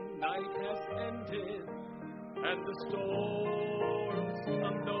night has ended and the storms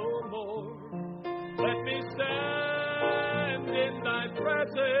come no more. Let me stand in thy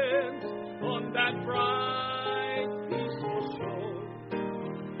presence on that bright, peaceful shore,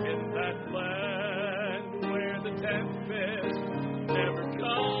 in that land where the tempest never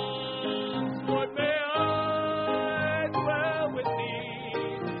comes. Lord, may I dwell with thee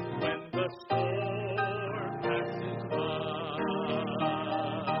when the storm passes by,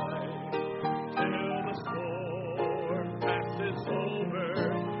 till the storm passes over,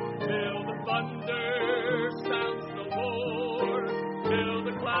 till the thunder sounds no more, till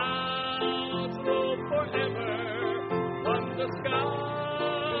the clouds roll forever from the sky.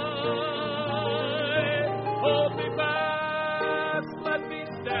 Hold me fast, let me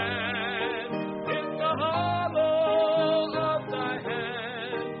stand in the hollow of thy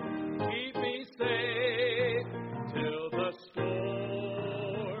hand. Keep me safe till the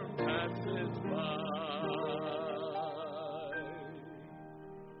storm passes by.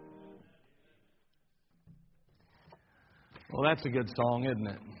 Well, that's a good song, isn't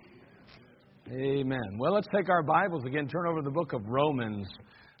it? Amen. Well, let's take our Bibles again, turn over to the book of Romans.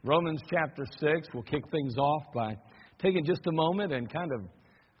 Romans chapter 6. We'll kick things off by taking just a moment and kind of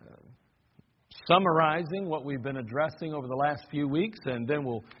summarizing what we've been addressing over the last few weeks, and then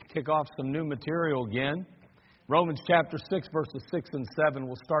we'll kick off some new material again. Romans chapter 6, verses 6 and 7.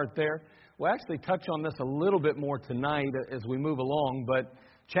 We'll start there. We'll actually touch on this a little bit more tonight as we move along, but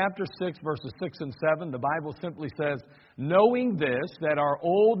chapter 6, verses 6 and 7, the Bible simply says, knowing this, that our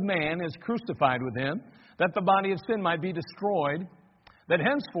old man is crucified with him, that the body of sin might be destroyed, that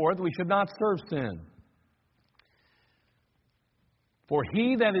henceforth we should not serve sin. For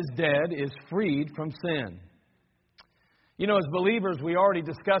he that is dead is freed from sin. You know, as believers, we already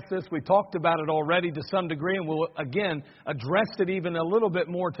discussed this. We talked about it already to some degree, and we'll again address it even a little bit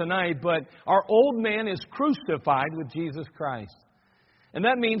more tonight. But our old man is crucified with Jesus Christ. And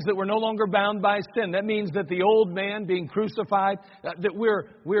that means that we're no longer bound by sin. That means that the old man being crucified, that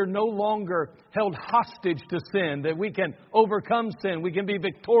we're no longer held hostage to sin, that we can overcome sin. We can be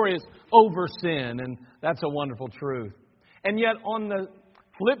victorious over sin. And that's a wonderful truth. And yet on the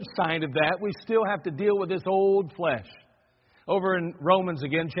flip side of that, we still have to deal with this old flesh. Over in Romans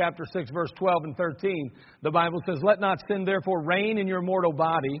again, chapter 6, verse 12 and 13, the Bible says, let not sin therefore reign in your mortal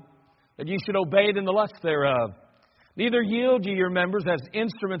body, that ye should obey it in the lust thereof. Neither yield ye your members as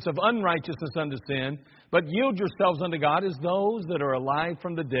instruments of unrighteousness unto sin, but yield yourselves unto God as those that are alive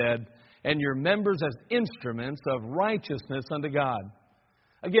from the dead, and your members as instruments of righteousness unto God.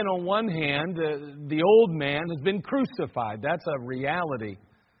 Again, on one hand, the old man has been crucified. That's a reality.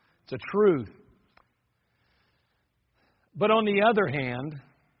 It's a truth. But on the other hand,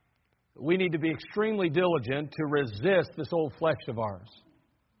 we need to be extremely diligent to resist this old flesh of ours.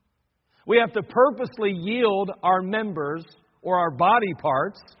 We have to purposely yield our members or our body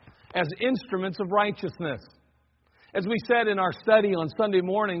parts as instruments of righteousness. As we said in our study on Sunday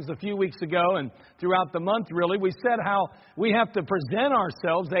mornings a few weeks ago and throughout the month really, we said how we have to present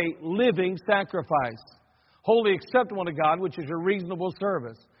ourselves a living sacrifice, wholly acceptable to God, which is a reasonable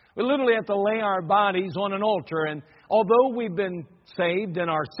service. We literally have to lay our bodies on an altar, and although we've been saved and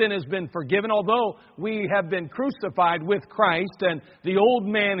our sin has been forgiven, although we have been crucified with Christ and the old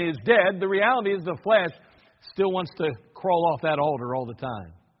man is dead, the reality is the flesh still wants to crawl off that altar all the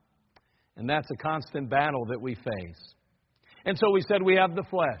time. And that's a constant battle that we face. And so we said we have the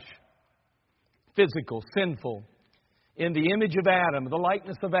flesh, physical, sinful, in the image of Adam, the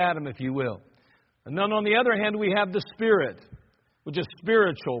likeness of Adam, if you will. And then on the other hand, we have the Spirit, which is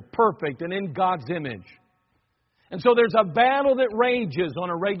spiritual, perfect, and in God's image. And so there's a battle that rages on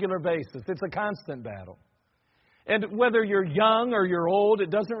a regular basis. It's a constant battle. And whether you're young or you're old, it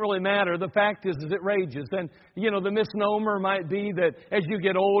doesn't really matter. The fact is it rages. And, you know, the misnomer might be that as you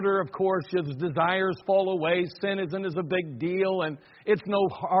get older, of course, your desires fall away. Sin isn't as a big deal, and it's no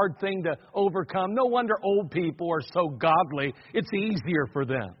hard thing to overcome. No wonder old people are so godly. It's easier for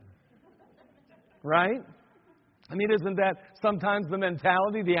them. Right? I mean, isn't that sometimes the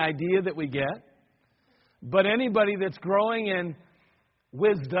mentality, the idea that we get? But anybody that's growing in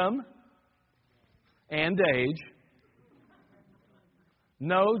wisdom and age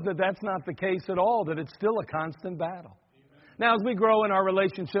knows that that's not the case at all, that it's still a constant battle. Now, as we grow in our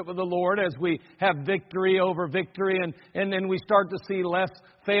relationship with the Lord, as we have victory over victory, and then we start to see less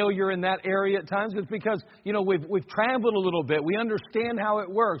failure in that area at times, it's because, you know, we've traveled a little bit. We understand how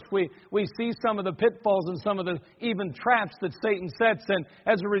it works. We see some of the pitfalls and some of the even traps that Satan sets. And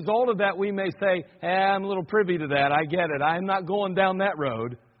as a result of that, we may say, hey, I'm a little privy to that. I get it. I'm not going down that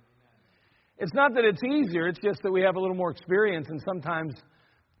road. It's not that it's easier. It's just that we have a little more experience, and sometimes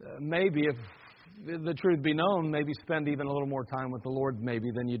maybe, if the truth be known, maybe spend even a little more time with the Lord maybe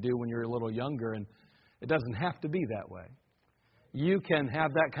than you do when you're a little younger. And it doesn't have to be that way. You can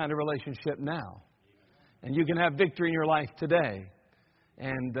have that kind of relationship now. And you can have victory in your life today.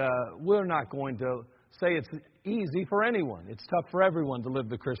 And we're not going to say it's easy for anyone. It's tough for everyone to live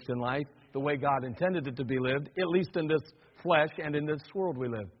the Christian life the way God intended it to be lived, at least in this flesh and in this world we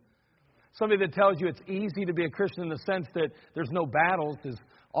live. Somebody that tells you it's easy to be a Christian in the sense that there's no battles is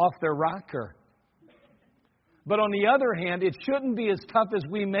off their rocker. But on the other hand, it shouldn't be as tough as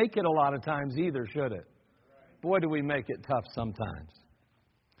we make it a lot of times either, should it? Boy, do we make it tough sometimes.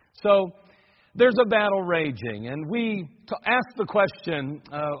 So there's a battle raging, and we asked the question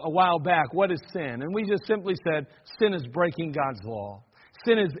a while back, what is sin? And we just simply said, sin is breaking God's law.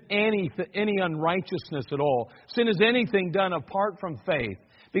 Sin is any unrighteousness at all. Sin is anything done apart from faith.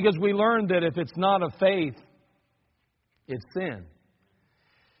 Because we learned that if it's not of faith, it's sin.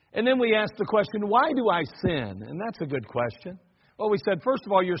 And then we asked the question, why do I sin? And that's a good question. Well, we said, first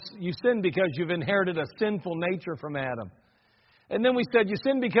of all, you sin because you've inherited a sinful nature from Adam. And then we said, you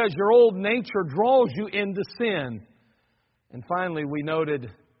sin because your old nature draws you into sin. And finally, we noted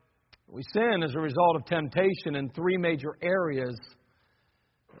we sin as a result of temptation in three major areas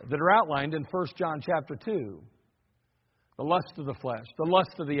that are outlined in 1 John chapter 2. The lust of the flesh, the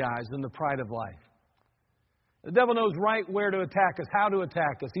lust of the eyes, and the pride of life. The devil knows right where to attack us, how to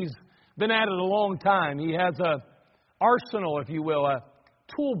attack us. He's been at it a long time. He has a arsenal, if you will, a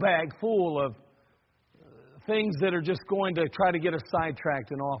tool bag full of things that are just going to try to get us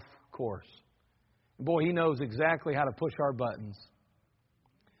sidetracked and off course. Boy, he knows exactly how to push our buttons.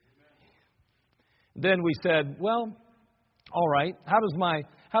 Then we said, well, all right, how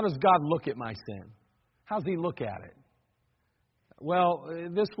does God look at my sin? How does He look at it? Well,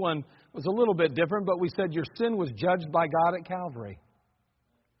 this one was a little bit different, but we said your sin was judged by God at Calvary.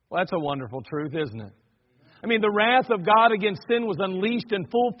 Well, that's a wonderful truth, isn't it? I mean, the wrath of God against sin was unleashed in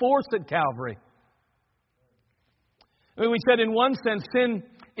full force at Calvary. I mean, we said in one sense, sin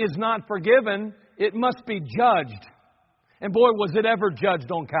is not forgiven, it must be judged. And boy, was it ever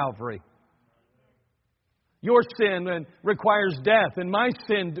judged on Calvary. Your sin requires death, and my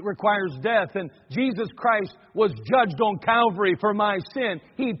sin requires death. And Jesus Christ was judged on Calvary for my sin.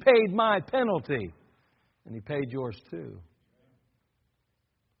 He paid my penalty, and He paid yours too.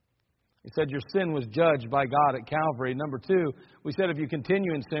 He said your sin was judged by God at Calvary. Number two, we said if you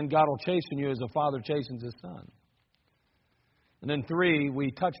continue in sin, God will chasten you as a father chastens his son. And then three, we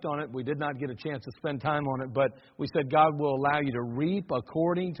touched on it. We did not get a chance to spend time on it, but we said God will allow you to reap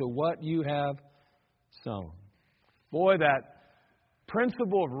according to what you have sown. Boy, that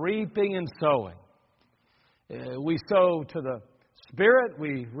principle of reaping and sowing. We sow to the Spirit,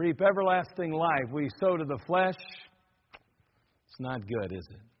 we reap everlasting life. We sow to the flesh. It's not good, is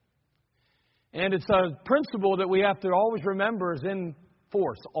it? And it's a principle that we have to always remember is in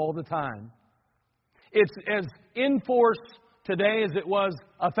force all the time. It's as in force today as it was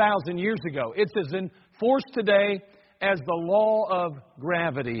 1,000 years ago. It's as in force today as the law of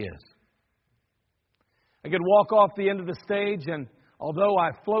gravity is. I could walk off the end of the stage, and although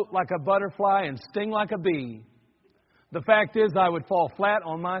I float like a butterfly and sting like a bee, the fact is I would fall flat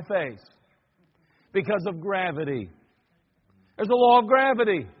on my face because of gravity. There's a law of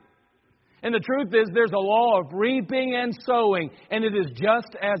gravity. And the truth is there's a law of reaping and sowing, and it is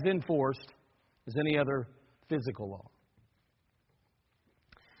just as enforced as any other physical law.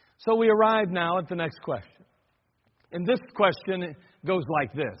 So we arrive now at the next question. And this question goes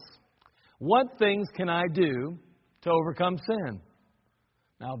like this. What things can I do to overcome sin?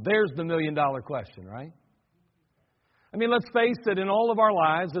 Now, there's the million-dollar question, right? I mean, let's face it, in all of our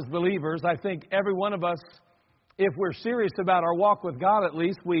lives as believers, I think every one of us, if we're serious about our walk with God at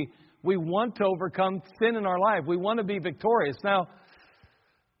least, we want to overcome sin in our life. We want to be victorious. Now,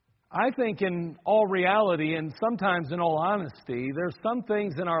 I think in all reality and sometimes in all honesty, there's some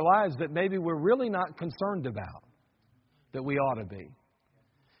things in our lives that maybe we're really not concerned about that we ought to be.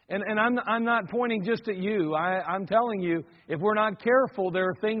 And I'm not pointing just at you. I'm telling you, if we're not careful, there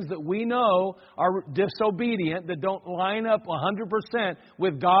are things that we know are disobedient, that don't line up 100%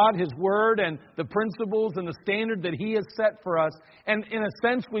 with God, His Word, and the principles and the standard that He has set for us. And in a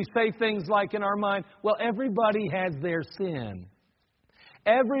sense, we say things like in our mind, well, everybody has their sin.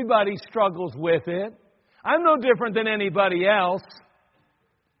 Everybody struggles with it. I'm no different than anybody else.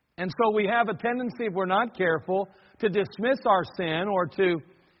 And so we have a tendency, if we're not careful, to dismiss our sin or to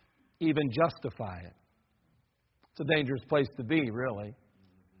even justify it. It's a dangerous place to be, really.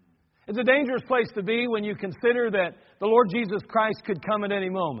 It's a dangerous place to be when you consider that the Lord Jesus Christ could come at any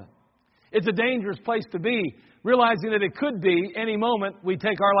moment. It's a dangerous place to be, realizing that it could be any moment we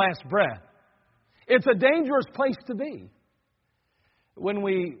take our last breath. It's a dangerous place to be when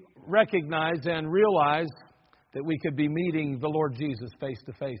we recognize and realize that we could be meeting the Lord Jesus face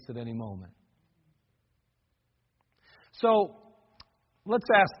to face at any moment. So, let's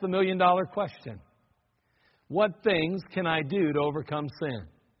ask the million-dollar question. What things can I do to overcome sin?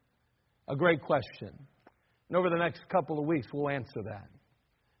 A great question. And over the next couple of weeks, we'll answer that,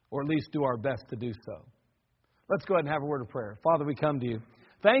 or at least do our best to do so. Let's go ahead and have a word of prayer. Father, we come to you.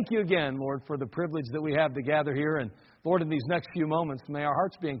 Thank you again, Lord, for the privilege that we have to gather here. And Lord, in these next few moments, may our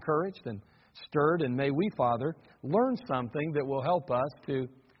hearts be encouraged and stirred. And may we, Father, learn something that will help us to,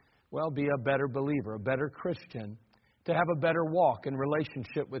 be a better believer, a better Christian, to have a better walk and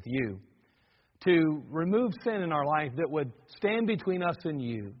relationship with you, to remove sin in our life that would stand between us and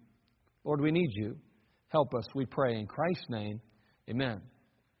you. Lord, we need you. Help us, we pray. In Christ's name, amen.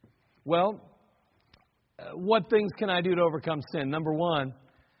 Well, what things can I do to overcome sin? Number one,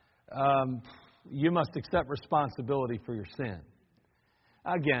 you must accept responsibility for your sin.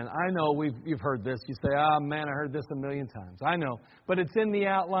 Again, I know you've heard this. You say, man, I heard this a million times. I know. But it's in the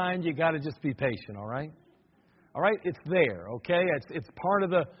outline. You got to just be patient, all right? All right? It's there, okay? It's part of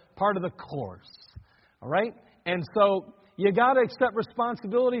the course. All right? And so you got to accept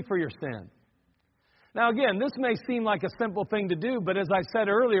responsibility for your sin. Now, again, this may seem like a simple thing to do, but as I said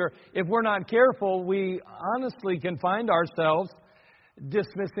earlier, if we're not careful, we honestly can find ourselves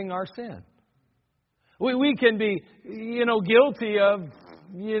dismissing our sin. We can be, guilty of,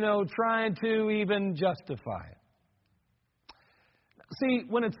 trying to even justify it. See,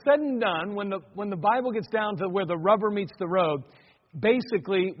 when it's said and done, when the Bible gets down to where the rubber meets the road,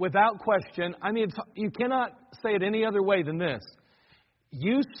 basically, without question, you cannot say it any other way than this.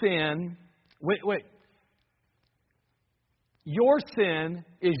 You sin. Wait. Your sin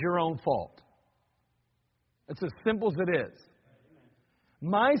is your own fault. It's as simple as it is.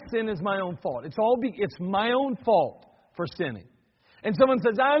 My sin is my own fault. It's my own fault for sinning. And someone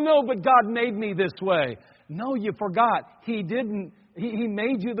says, I know, but God made me this way. No, you forgot. He didn't. He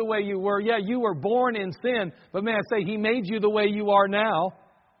made you the way you were. Yeah, you were born in sin. But may I say, He made you the way you are now,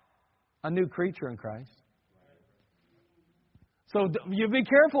 a new creature in Christ. So you be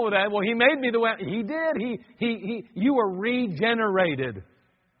careful with that. Well, He made me the way. He did. You were regenerated.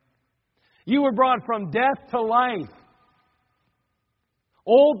 You were brought from death to life.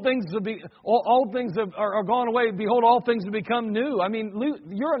 All things are gone away. Behold, all things have become new.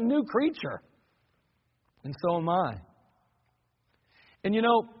 You're a new creature. And so am I. And you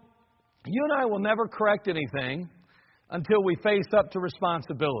and I will never correct anything until we face up to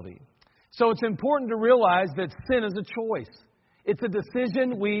responsibility. So it's important to realize that sin is a choice. It's a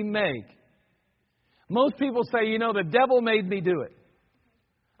decision we make. Most people say, the devil made me do it.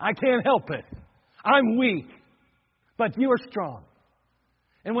 I can't help it. I'm weak. But you are strong.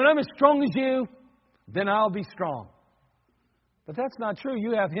 And when I'm as strong as you, then I'll be strong. But that's not true.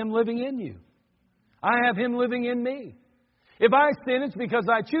 You have Him living in you. I have Him living in me. If I sin, it's because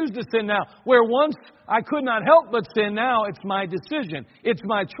I choose to sin now. Where once I could not help but sin, now it's my decision. It's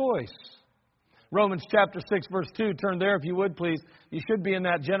my choice. Romans chapter 6, verse 2. Turn there if you would, please. You should be in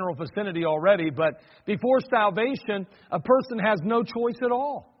that general vicinity already. But before salvation, a person has no choice at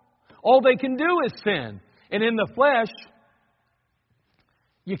all. All they can do is sin. And in the flesh,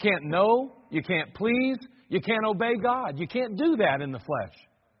 you can't know, you can't please, you can't obey God. You can't do that in the flesh.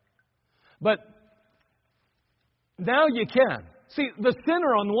 But now you can. See, the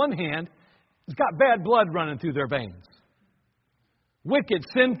sinner on the one hand has got bad blood running through their veins. Wicked,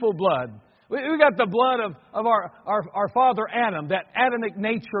 sinful blood. We got the blood of our father Adam, that Adamic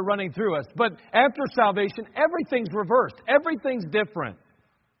nature running through us. But after salvation, everything's reversed. Everything's different.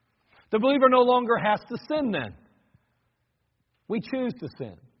 The believer no longer has to sin then. We choose to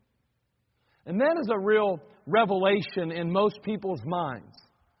sin. And that is a real revelation in most people's minds.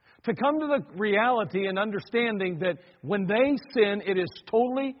 To come to the reality and understanding that when they sin, it is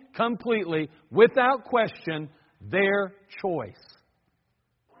totally, completely, without question, their choice.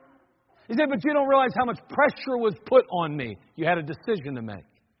 You say, but you don't realize how much pressure was put on me. You had a decision to make.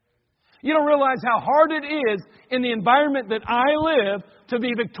 You don't realize how hard it is in the environment that I live to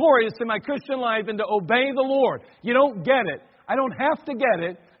be victorious in my Christian life and to obey the Lord. You don't get it. I don't have to get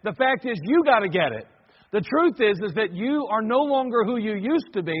it. The fact is, you got to get it. The truth is that you are no longer who you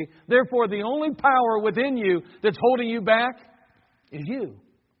used to be. Therefore, the only power within you that's holding you back is you.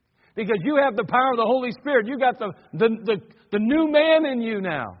 Because you have the power of the Holy Spirit. You got the new man in you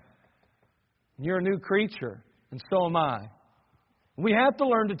now. You're a new creature, and so am I. We have to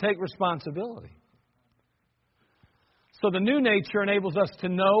learn to take responsibility. So the new nature enables us to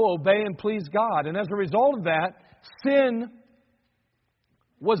know, obey, and please God. And as a result of that, sin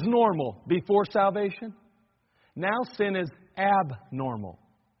was normal before salvation. Now sin is abnormal.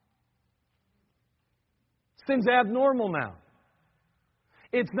 Sin's abnormal now.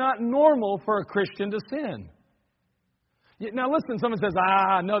 It's not normal for a Christian to sin. Now listen, someone says,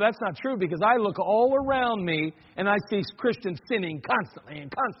 no, that's not true, because I look all around me and I see Christians sinning constantly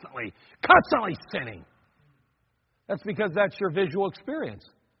and constantly sinning. That's because that's your visual experience.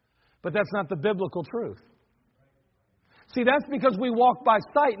 But that's not the biblical truth. See, that's because we walk by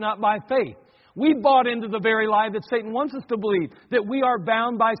sight, not by faith. We bought into the very lie that Satan wants us to believe, that we are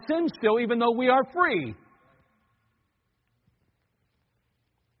bound by sin still, even though we are free.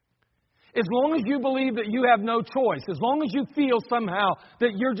 As long as you believe that you have no choice, as long as you feel somehow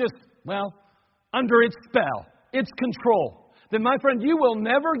that you're just, under its spell, its control, then, my friend, you will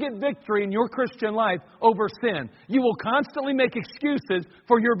never get victory in your Christian life over sin. You will constantly make excuses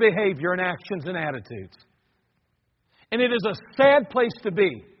for your behavior and actions and attitudes. And it is a sad place to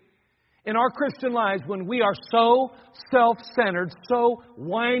be in our Christian lives when we are so self-centered, so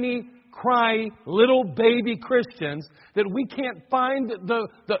whiny, cry little baby Christians that we can't find the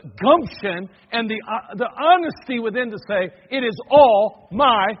gumption and the honesty within to say, it is all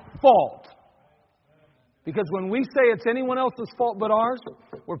my fault. Because when we say it's anyone else's fault but ours,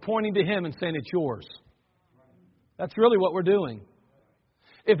 we're pointing to Him and saying it's yours. That's really what we're doing.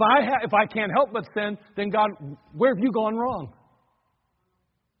 If I can't help but sin, then God, where have you gone wrong?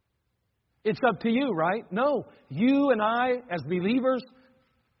 It's up to you, right? No, you and I, as believers,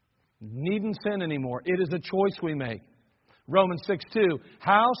 needn't sin anymore. It is a choice we make. Romans 6:2.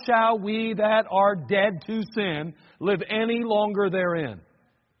 How shall we that are dead to sin live any longer therein?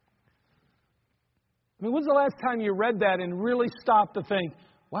 I mean, when's the last time you read that and really stopped to think,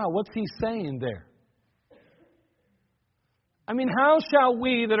 wow, what's he saying there? I mean, how shall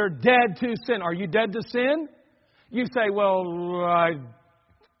we that are dead to sin? Are you dead to sin? You say, well, I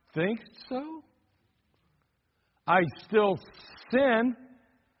think so. I still sin.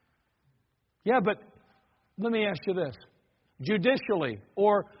 Yeah, but let me ask you this. Judicially,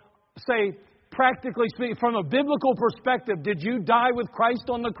 or say, practically speaking, from a biblical perspective, did you die with Christ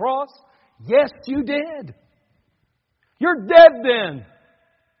on the cross? Yes, you did. You're dead then.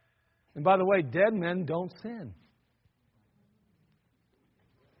 And by the way, dead men don't sin.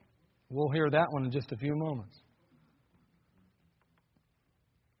 We'll hear that one in just a few moments.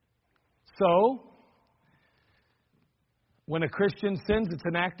 So, when a Christian sins, it's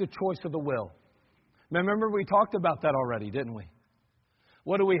an active choice of the will. Remember, we talked about that already, didn't we?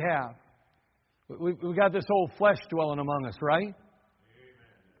 What do we have? We got this old flesh dwelling among us, right?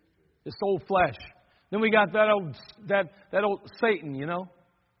 This old flesh. Then we got that old Satan, you know.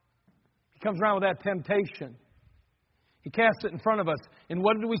 He comes around with that temptation. He casts it in front of us. And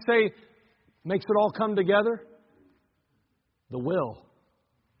what did we say makes it all come together? The will.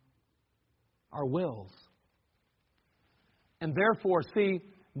 Our wills. And therefore, see,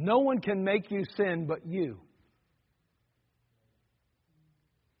 no one can make you sin but you.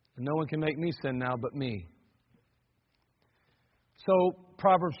 And no one can make me sin now but me. So,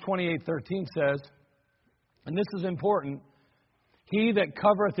 Proverbs 28:13 says, and this is important, he that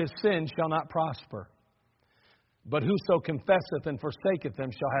covereth his sin shall not prosper, but whoso confesseth and forsaketh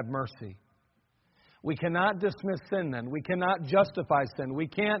them shall have mercy. We cannot dismiss sin then. We cannot justify sin. We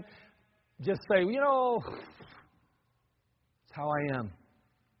can't just say, it's how I am.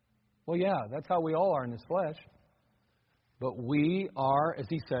 Well, yeah, that's how we all are in this flesh. But we are, as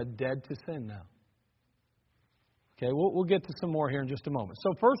he said, dead to sin now. Okay, we'll get to some more here in just a moment.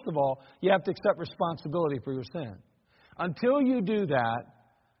 So first of all, you have to accept responsibility for your sin. Until you do that,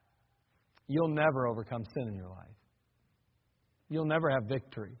 you'll never overcome sin in your life. You'll never have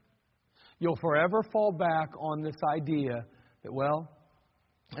victory. You'll forever fall back on this idea that,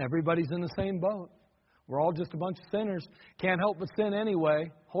 everybody's in the same boat. We're all just a bunch of sinners. Can't help but sin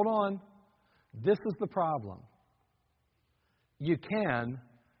anyway. Hold on. This is the problem. You can,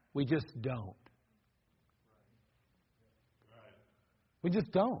 we just don't. We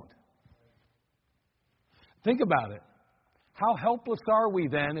just don't. Think about it. How helpless are we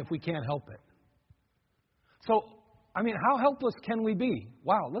then if we can't help it? So, how helpless can we be?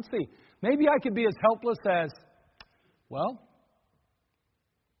 Wow, let's see. Maybe I could be as helpless as,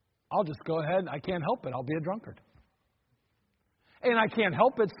 I'll just go ahead. I can't help it. I'll be a drunkard. And I can't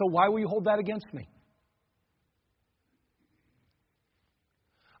help it, so why will you hold that against me?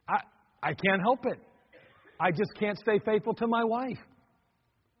 I can't help it. I just can't stay faithful to my wife.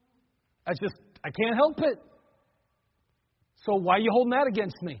 I can't help it. So why are you holding that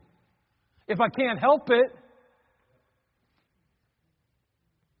against me? If I can't help it,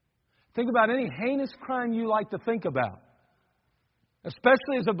 Think about any heinous crime you like to think about.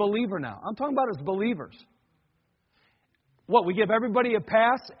 Especially as a believer now. I'm talking about as believers. What, we give everybody a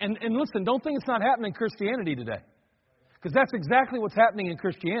pass? And listen, don't think it's not happening in Christianity today. Because that's exactly what's happening in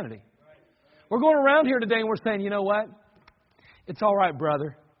Christianity. We're going around here today and we're saying, you know what? It's all right,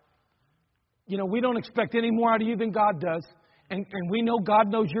 brother. You know, we don't expect any more out of you than God does. And we know God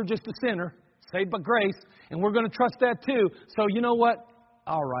knows you're just a sinner, saved by grace. And we're going to trust that too. So you know what?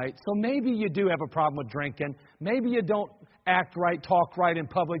 All right. So maybe you do have a problem with drinking. Maybe you don't act right, talk right in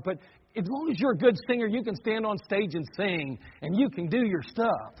public. But as long as you're a good singer, you can stand on stage and sing. And you can do your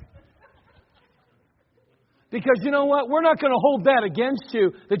stuff. Because you know what? We're not going to hold that against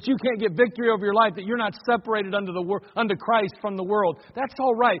you, that you can't get victory over your life, that you're not separated unto Christ from the world. That's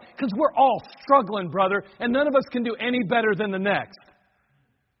all right, because we're all struggling, brother, and none of us can do any better than the next.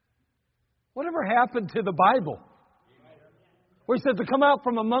 Whatever happened to the Bible? Where he says to come out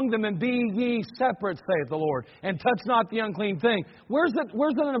from among them and be ye separate, saith the Lord, and touch not the unclean thing. Where's it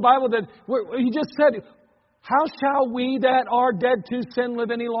in the Bible that he just said, how shall we that are dead to sin live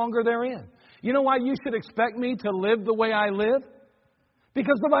any longer therein? You know why you should expect me to live the way I live?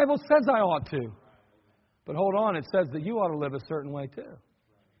 Because the Bible says I ought to. But hold on, it says that you ought to live a certain way too.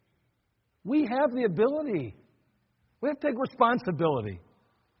 We have the ability. We have to take responsibility.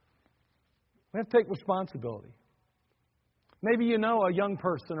 We have to take responsibility. Maybe you know a young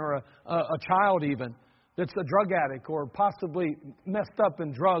person or a child even that's a drug addict or possibly messed up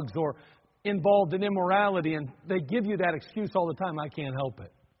in drugs or involved in immorality, and they give you that excuse all the time, I can't help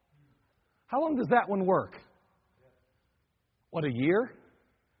it. How long does that one work? What, a year?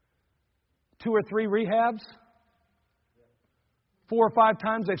 2 or 3 rehabs? 4 or 5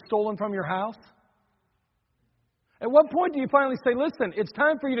 times they've stolen from your house? At what point do you finally say, listen, it's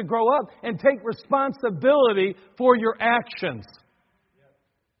time for you to grow up and take responsibility for your actions?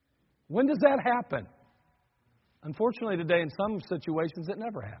 When does that happen? Unfortunately today in some situations it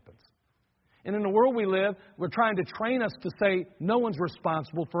never happens. And in the world we live, we're trying to train us to say no one's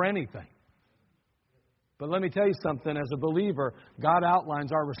responsible for anything. But let me tell you something, as a believer, God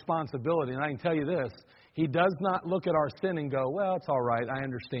outlines our responsibility. And I can tell you this, He does not look at our sin and go, well, it's all right, I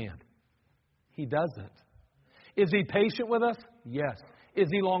understand. He doesn't. Is He patient with us? Yes. Is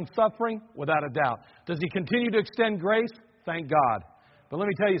He long-suffering? Without a doubt. Does He continue to extend grace? Thank God. But let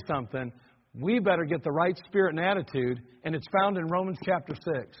me tell you something, we better get the right spirit and attitude, and it's found in Romans chapter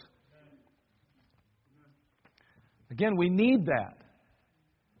 6. Again, we need that.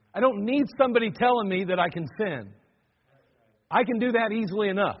 I don't need somebody telling me that I can sin. I can do that easily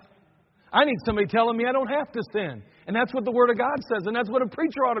enough. I need somebody telling me I don't have to sin. And that's what the Word of God says. And that's what a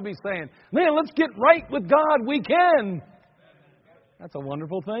preacher ought to be saying. Man, let's get right with God. We can. That's a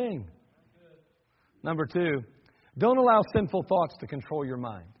wonderful thing. Number 2, don't allow sinful thoughts to control your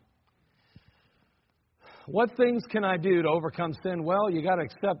mind. What things can I do to overcome sin? Well, you got to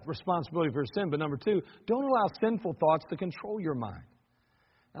accept responsibility for sin. But number 2, don't allow sinful thoughts to control your mind.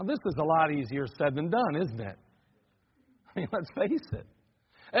 Now, this is a lot easier said than done, isn't it? I mean, let's face it.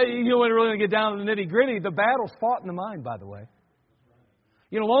 You know, when we're really going to get down to the nitty-gritty, the battle's fought in the mind, by the way.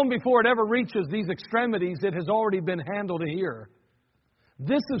 You know, long before it ever reaches these extremities, it has already been handled here.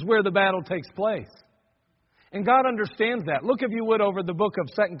 This is where the battle takes place. And God understands that. Look, if you would, over the book of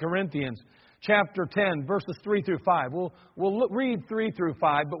 2 Corinthians, chapter 10, verses 3 through 5. We'll read 3 through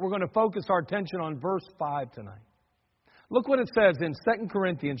 5, but we're going to focus our attention on verse 5 tonight. Look what it says in 2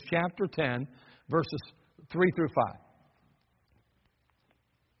 Corinthians chapter 10, verses 3 through 5.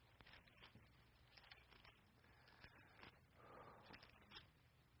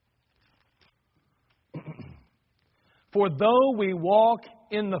 For though we walk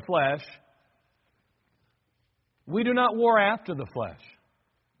in the flesh, we do not war after the flesh.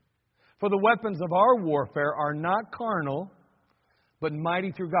 For the weapons of our warfare are not carnal, but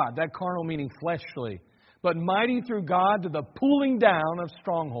mighty through God. That carnal meaning fleshly. But mighty through God to the pulling down of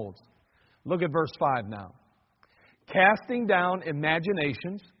strongholds. Look at verse 5 now. Casting down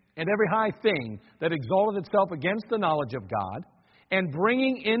imaginations and every high thing that exalteth itself against the knowledge of God, and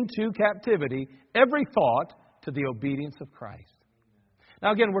bringing into captivity every thought to the obedience of Christ.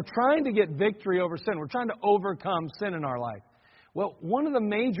 Now again, we're trying to get victory over sin. We're trying to overcome sin in our life. Well, one of the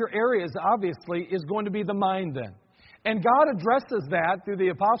major areas, obviously, is going to be the mind then. And God addresses that through the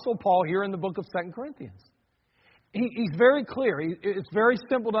Apostle Paul here in the book of 2 Corinthians. He's very clear. It's very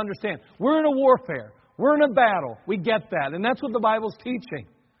simple to understand. We're in a warfare. We're in a battle. We get that. And that's what the Bible's teaching.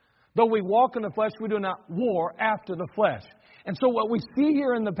 Though we walk in the flesh, we do not war after the flesh. And so what we see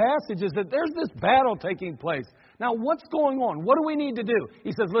here in the passage is that there's this battle taking place. Now, what's going on? What do we need to do?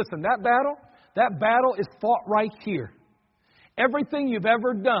 He says, listen, that battle is fought right here. Everything you've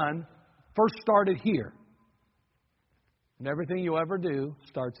ever done first started here. And everything you ever do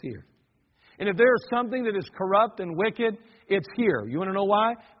starts here. And if there is something that is corrupt and wicked, it's here. You want to know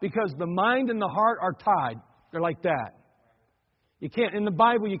why? Because the mind and the heart are tied. They're like that. You can't, in the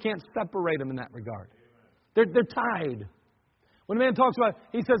Bible, you can't separate them in that regard. They're tied. When a man talks about,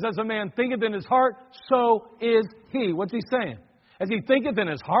 he says, as a man thinketh in his heart, so is he. What's he saying? As he thinketh in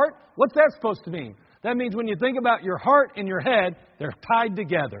his heart, what's that supposed to mean? That means when you think about your heart and your head, they're tied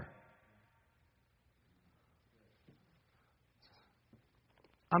together.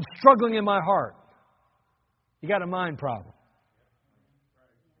 I'm struggling in my heart. You got a mind problem.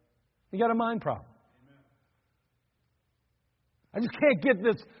 You got a mind problem. I just can't get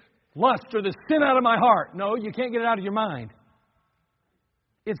this lust or this sin out of my heart. No, you can't get it out of your mind.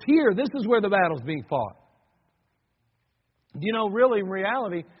 It's here. This is where the battle's being fought. You know, really, in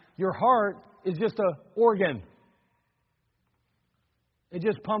reality, your heart is just an organ. It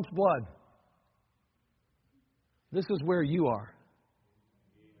just pumps blood. This is where you are.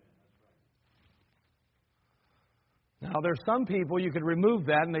 Now, there's some people you could remove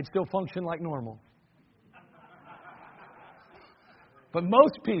that and they'd still function like normal. But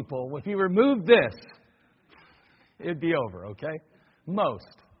most people, if you remove this, it'd be over, okay? Most.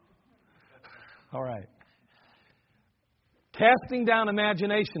 All right. Casting down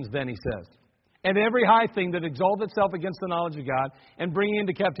imaginations, then, he says, and every high thing that exalts itself against the knowledge of God, and bringing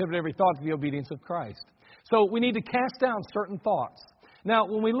into captivity every thought to the obedience of Christ. So we need to cast down certain thoughts. Now,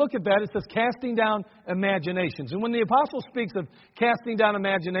 when we look at that, it says casting down imaginations. And when the apostle speaks of casting down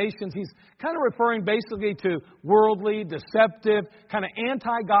imaginations, he's kind of referring basically to worldly, deceptive, kind of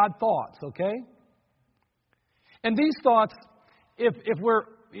anti-God thoughts, okay? And these thoughts, if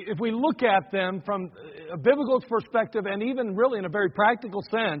we look at them from a biblical perspective and even really in a very practical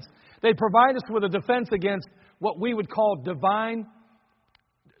sense, they provide us with a defense against what we would call divinely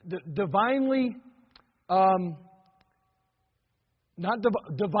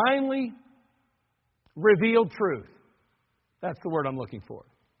revealed truth. That's the word I'm looking for.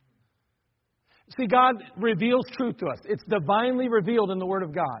 See, God reveals truth to us. It's divinely revealed in the Word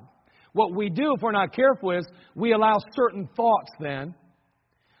of God. What we do, if we're not careful, is we allow certain thoughts then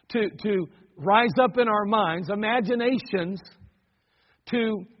to rise up in our minds, imaginations,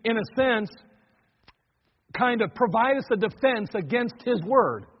 to, in a sense, kind of provide us a defense against His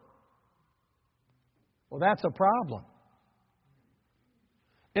Word. Well, that's a problem.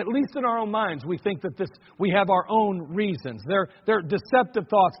 At least in our own minds, we think that we have our own reasons. They're deceptive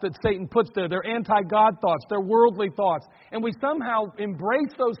thoughts that Satan puts there. They're anti-God thoughts. They're worldly thoughts. And we somehow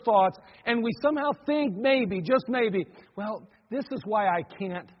embrace those thoughts, and we somehow think maybe, just maybe, well, this is why I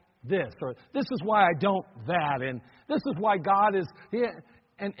can't this, or this is why I don't that, and this is why God is... Yeah.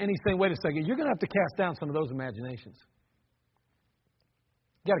 And he's saying, wait a second, you're going to have to cast down some of those imaginations.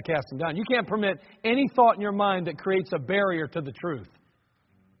 You've got to cast them down. You can't permit any thought in your mind that creates a barrier to the truth.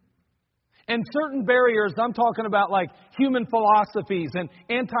 And certain barriers, I'm talking about like human philosophies and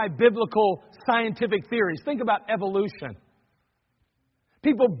anti-biblical scientific theories. Think about evolution.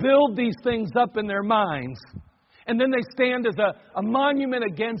 People build these things up in their minds, and then they stand as a monument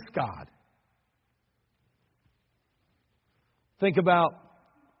against God. Think about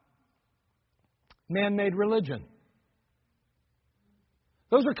man-made religion.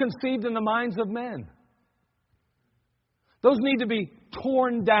 Those are conceived in the minds of men. Those need to be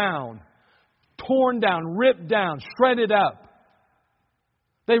torn down, ripped down, shredded up.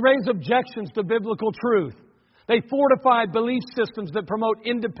 They raise objections to biblical truth. They fortify belief systems that promote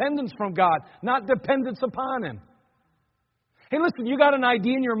independence from God, not dependence upon Him. Hey, listen, you got an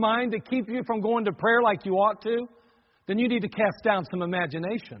idea in your mind that keeps you from going to prayer like you ought to? Then you need to cast down some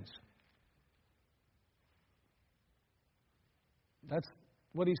imaginations. That's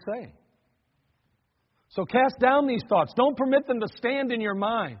what he's saying. So cast down these thoughts. Don't permit them to stand in your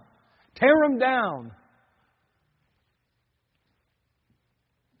mind. Tear them down.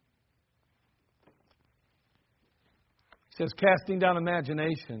 He says, casting down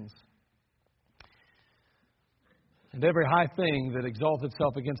imaginations and every high thing that exalts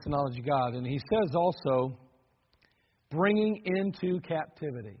itself against the knowledge of God. And he says also, bringing into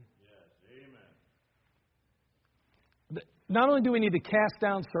captivity. Not only do we need to cast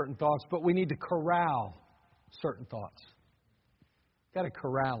down certain thoughts, but we need to corral certain thoughts. Got to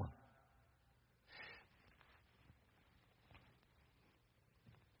corral them.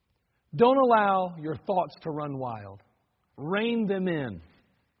 Don't allow your thoughts to run wild. Rein them in.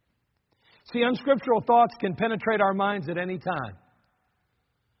 See, unscriptural thoughts can penetrate our minds at any time.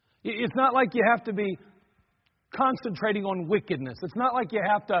 It's not like you have to be concentrating on wickedness. It's not like you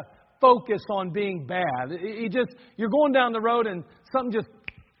have to focus on being bad. You're going down the road and something just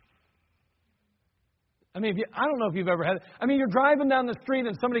I mean, I don't know if you've ever had it. I mean, you're driving down the street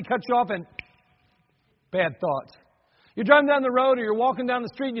and somebody cuts you off and bad thoughts. You're driving down the road or you're walking down the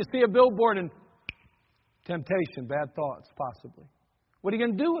street and you see a billboard and temptation, bad thoughts, possibly. What are you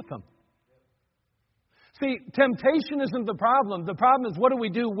going to do with them? See, temptation isn't the problem. The problem is what do we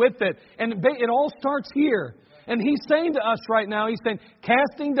do with it? And it all starts here. And He's saying to us right now, He's saying,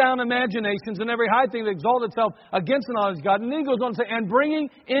 casting down imaginations and every high thing that exalts itself against the knowledge of God. And then He goes on to say, and bringing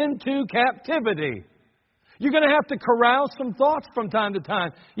into captivity. You're going to have to corral some thoughts from time to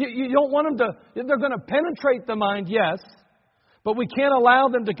time. You don't want them to, they're going to penetrate the mind, yes. But we can't allow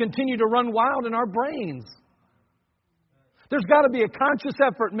them to continue to run wild in our brains. There's got to be a conscious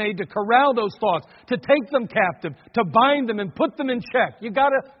effort made to corral those thoughts, to take them captive, to bind them and put them in check. You've got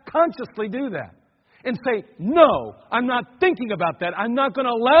to consciously do that. And say, no, I'm not thinking about that. I'm not going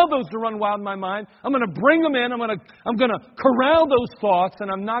to allow those to run wild in my mind. I'm going to bring them in. I'm going to corral those thoughts, and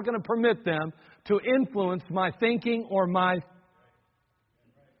I'm not going to permit them to influence my thinking or my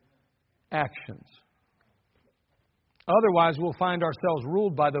actions. Otherwise, we'll find ourselves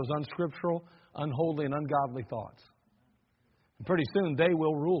ruled by those unscriptural, unholy, and ungodly thoughts. And pretty soon, they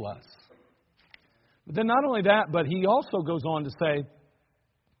will rule us. But then not only that, but He also goes on to say,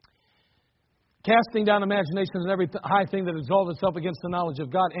 casting down imaginations and every high thing that exalts itself against the knowledge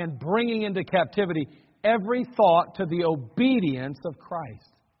of God, and bringing into captivity every thought to the obedience of Christ.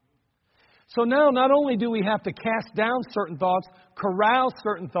 So now not only do we have to cast down certain thoughts, corral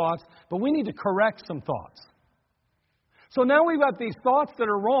certain thoughts, but we need to correct some thoughts. So now we've got these thoughts that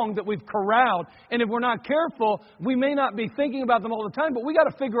are wrong that we've corralled, and if we're not careful, we may not be thinking about them all the time, but we got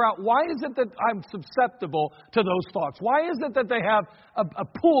to figure out why is it that I'm susceptible to those thoughts? Why is it that they have a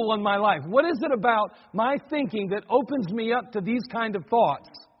pull in my life? What is it about my thinking that opens me up to these kind of thoughts?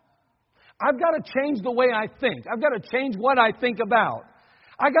 I've got to change the way I think. I've got to change what I think about.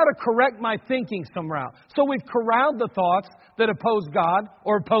 I got to correct my thinking somewhere. So we've corralled the thoughts that oppose God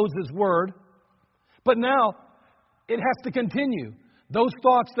or oppose His Word. But now it has to continue. Those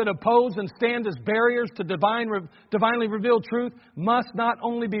thoughts that oppose and stand as barriers to divinely revealed truth must not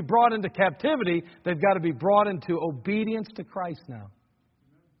only be brought into captivity, they've got to be brought into obedience to Christ now.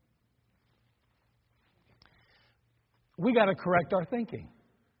 We got to correct our thinking.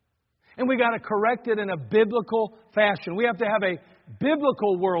 And we got to correct it in a biblical fashion. We have to have a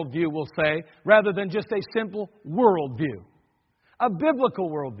biblical worldview, we'll say, rather than just a simple worldview. A biblical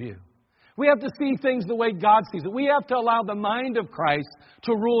worldview. We have to see things the way God sees it. We have to allow the mind of Christ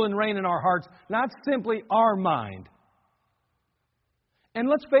to rule and reign in our hearts, not simply our mind. And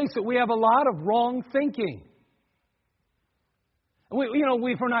let's face it, we have a lot of wrong thinking.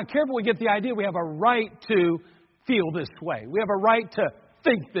 If we're not careful, we get the idea we have a right to feel this way. We have a right to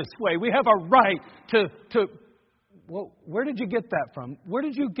think this way. We have a right to well, where did you get that from? Where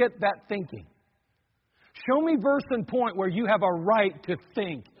did you get that thinking? Show me verse and point where you have a right to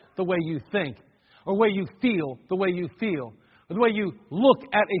think the way you think, or the way you feel the way you feel, or the way you look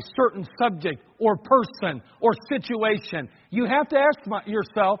at a certain subject or person or situation. You have to ask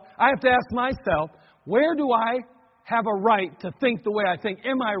yourself, I have to ask myself, where do I have a right to think the way I think?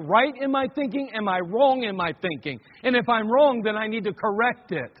 Am I right in my thinking? Am I wrong in my thinking? And if I'm wrong, then I need to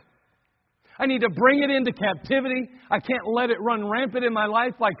correct it. I need to bring it into captivity. I can't let it run rampant in my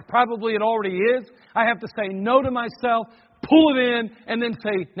life like probably it already is. I have to say no to myself, pull it in, and then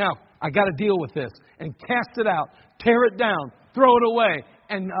say, now, I got to deal with this. And cast it out, tear it down, throw it away,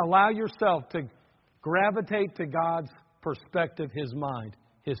 and allow yourself to gravitate to God's perspective, His mind,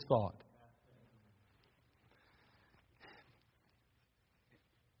 His thought.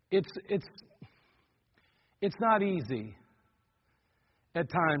 It's not easy at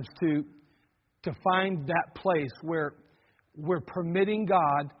times to find that place where we're permitting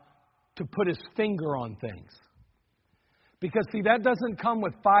God to put His finger on things. Because, see, that doesn't come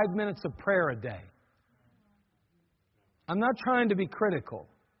with 5 minutes of prayer a day. I'm not trying to be critical.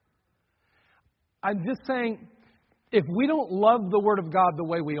 I'm just saying, if we don't love the Word of God the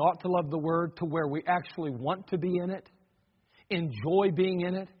way we ought to love the Word, to where we actually want to be in it, enjoy being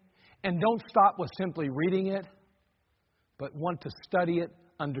in it, and don't stop with simply reading it, but want to study it,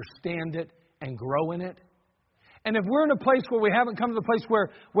 understand it, and grow in it. And if we're in a place where we haven't come to the place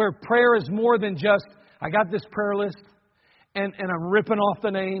where prayer is more than just, I got this prayer list, and I'm ripping off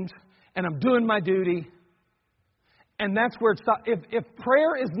the names, and I'm doing my duty, and that's where it stops. If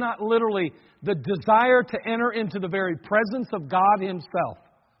prayer is not literally the desire to enter into the very presence of God Himself,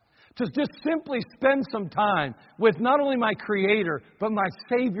 to just simply spend some time with not only my Creator, but my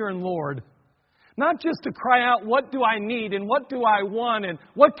Savior and Lord. Not just to cry out, what do I need and what do I want and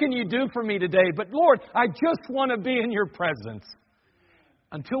what can you do for me today? But Lord, I just want to be in your presence.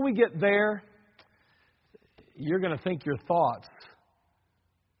 Until we get there, you're going to think your thoughts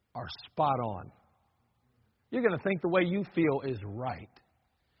are spot on. You're going to think the way you feel is right.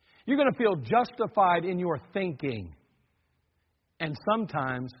 You're going to feel justified in your thinking. And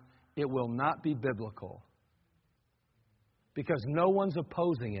sometimes it will not be biblical. Because no one's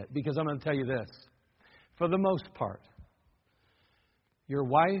opposing it. Because I'm going to tell you this. For the most part, your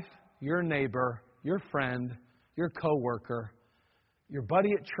wife, your neighbor, your friend, your coworker, your buddy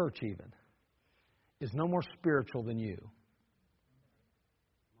at church even, is no more spiritual than you.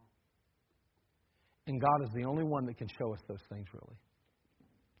 And God is the only one that can show us those things, really.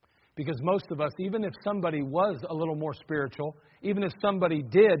 Because most of us, even if somebody was a little more spiritual, even if somebody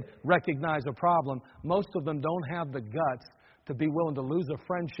did recognize a problem, most of them don't have the guts to be willing to lose a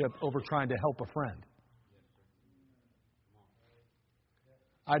friendship over trying to help a friend.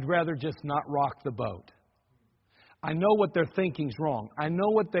 I'd rather just not rock the boat. I know what they're thinking's wrong. I know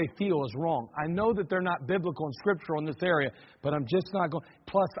what they feel is wrong. I know that they're not biblical and scriptural in this area, but I'm just not going.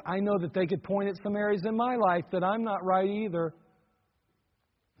 Plus, I know that they could point at some areas in my life that I'm not right either.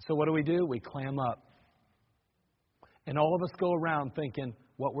 So what do? We clam up. And all of us go around thinking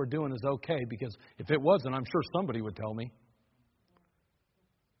what we're doing is okay, because if it wasn't, I'm sure somebody would tell me.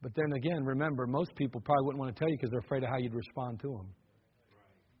 But then again, remember, most people probably wouldn't want to tell you because they're afraid of how you'd respond to them.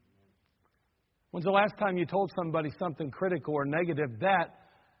 When's the last time you told somebody something critical or negative that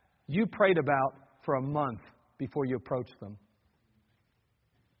you prayed about for a month before you approached them?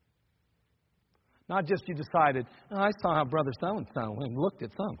 Not just you decided, oh, I saw how Brother so-and-so looked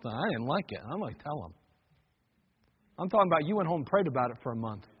at something. I didn't like it. I'm going to tell him. I'm talking about you went home and prayed about it for a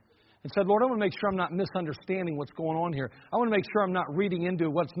month. And said, Lord, I want to make sure I'm not misunderstanding what's going on here. I want to make sure I'm not reading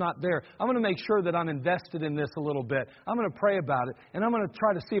into what's not there. I want to make sure that I'm invested in this a little bit. I'm going to pray about it. And I'm going to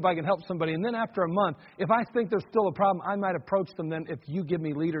try to see if I can help somebody. And then after a month, if I think there's still a problem, I might approach them then if you give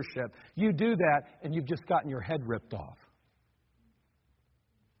me leadership. You do that, and you've just gotten your head ripped off.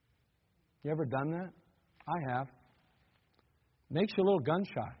 You ever done that? I have. Makes you a little gun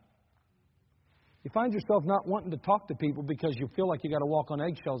shy. You find yourself not wanting to talk to people because you feel like you got to walk on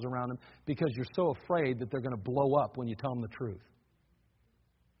eggshells around them because you're so afraid that they're going to blow up when you tell them the truth.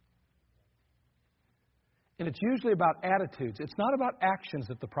 And it's usually about attitudes. It's not about actions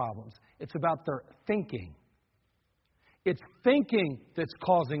that the problems. It's about their thinking. It's thinking that's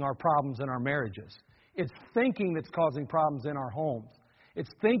causing our problems in our marriages. It's thinking that's causing problems in our homes. It's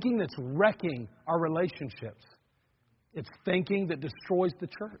thinking that's wrecking our relationships. It's thinking that destroys the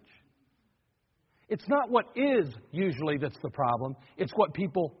church. It's not what is usually that's the problem. It's what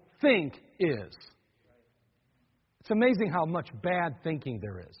people think is. It's amazing how much bad thinking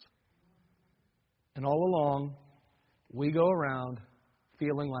there is. And all along, we go around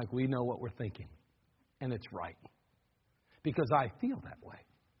feeling like we know what we're thinking. And it's right. Because I feel that way.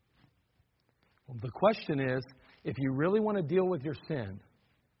 Well, the question is, if you really want to deal with your sin,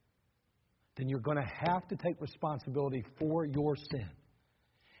 then you're going to have to take responsibility for your sin.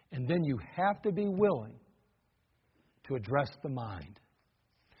 And then you have to be willing to address the mind.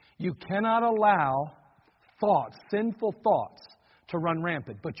 You cannot allow thoughts, sinful thoughts, to run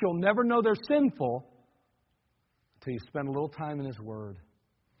rampant. But you'll never know they're sinful until you spend a little time in His Word.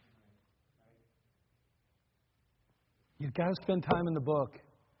 You've got to spend time in the book.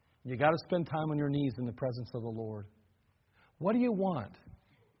 You've got to spend time on your knees in the presence of the Lord. What do you want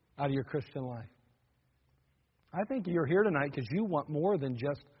out of your Christian life? I think you're here tonight because you want more than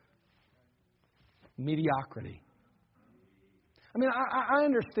just mediocrity. I mean, I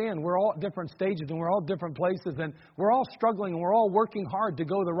understand we're all at different stages and we're all different places and we're all struggling and we're all working hard to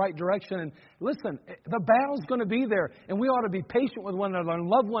go the right direction. And listen, the battle's going to be there and we ought to be patient with one another and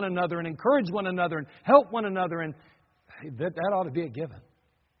love one another and encourage one another and help one another. And that ought to be a given.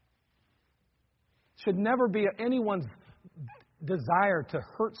 It should never be anyone's desire to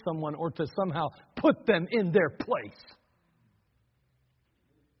hurt someone or to somehow put them in their place.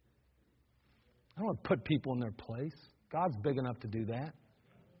 I don't want to put people in their place. God's big enough to do that.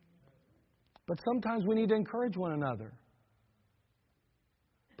 But sometimes we need to encourage one another.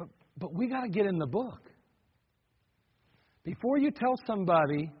 But we got to get in the book. Before you tell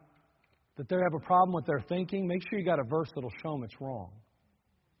somebody that they have a problem with their thinking, make sure you got a verse that'll show them it's wrong.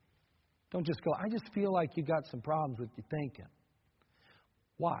 Don't just go, I just feel like you got some problems with your thinking.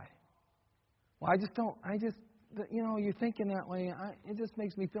 Why? Well, you're thinking that way. It just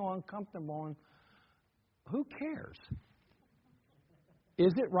makes me feel uncomfortable. And who cares?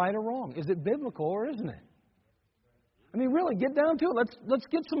 Is it right or wrong? Is it biblical or isn't it? I mean, really, get down to it. Let's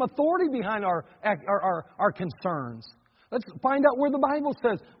get some authority behind our concerns. Let's find out where the Bible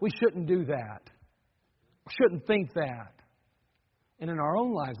says we shouldn't do that. We shouldn't think that. And in our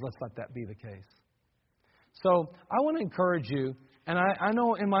own lives, let's let that be the case. So I want to encourage you, and I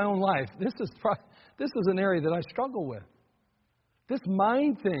know in my own life, this is an area that I struggle with. This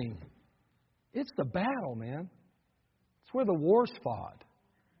mind thing, it's the battle, man. It's where the war's fought.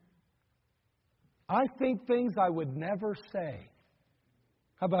 I think things I would never say.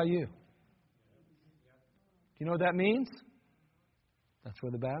 How about you? Do you know what that means? That's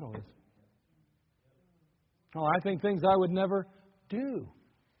where the battle is. Oh, I think things I would never do.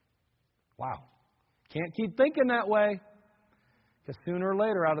 Wow. Can't keep thinking that way. Because sooner or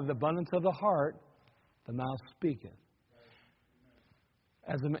later, out of the abundance of the heart, the mouth speaketh.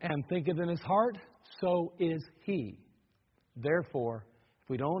 As a man thinketh in his heart, so is he. Therefore, if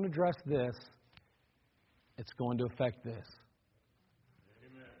we don't address this, it's going to affect this.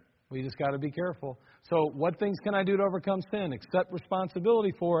 Amen. We just got to be careful. So what things can I do to overcome sin? Accept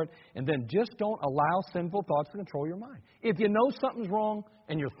responsibility for it, and then just don't allow sinful thoughts to control your mind. If you know something's wrong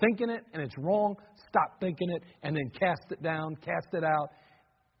and you're thinking it and it's wrong, stop thinking it and then cast it down, cast it out,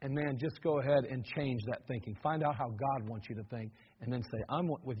 and man, just go ahead and change that thinking. Find out how God wants you to think, and then say,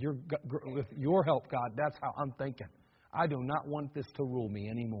 with your help, God, that's how I'm thinking. I do not want this to rule me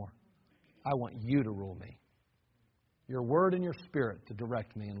anymore. I want you to rule me. Your word and your spirit to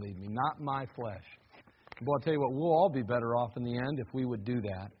direct me and lead me, not my flesh. Boy, I'll tell you what, we'll all be better off in the end if we would do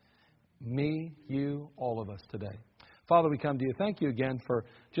that. Me, you, all of us today. Father, we come to you. Thank you again for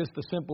just the simple